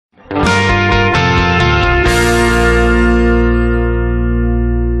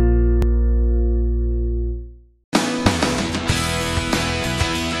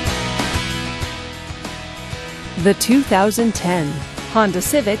The 2010 Honda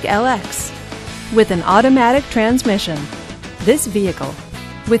Civic LX. With an automatic transmission, this vehicle,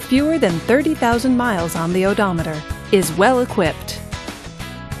 with fewer than 30,000 miles on the odometer, is well equipped.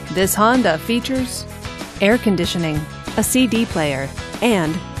 This Honda features air conditioning, a CD player,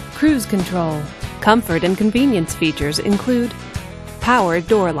 and cruise control. Comfort and convenience features include power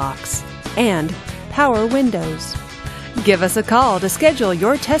door locks and power windows. Give us a call to schedule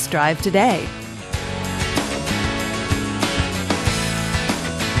your test drive today.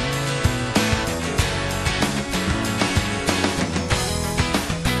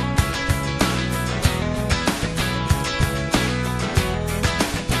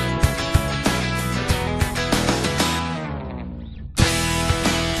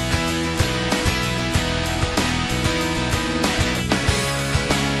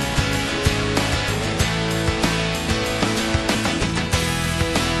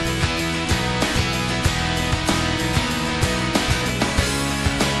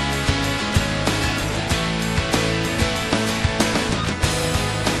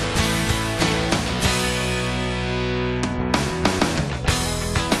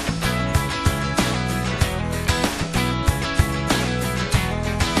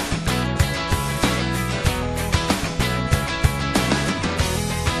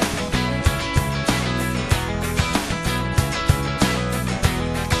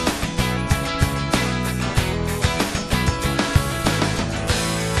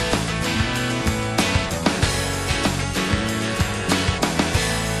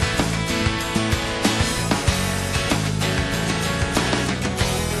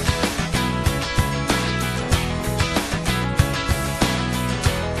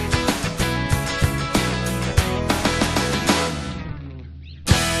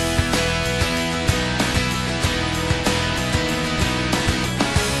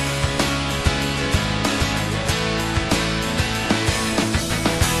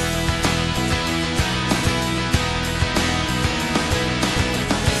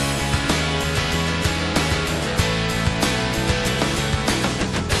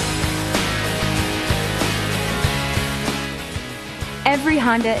 Every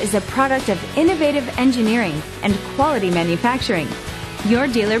Honda is a product of innovative engineering and quality manufacturing. Your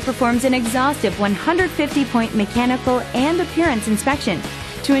dealer performs an exhaustive 150-point mechanical and appearance inspection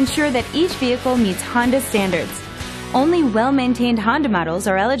to ensure that each vehicle meets Honda standards. Only well-maintained Honda models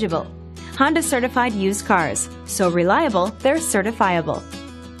are eligible. Honda certified used cars, so reliable they're certifiable.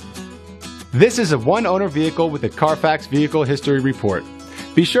 This is a one-owner vehicle with a Carfax Vehicle History Report.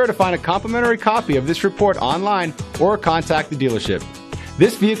 Be sure to find a complimentary copy of this report online or contact the dealership.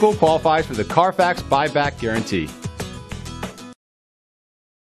 This vehicle qualifies for the Carfax Buyback Guarantee.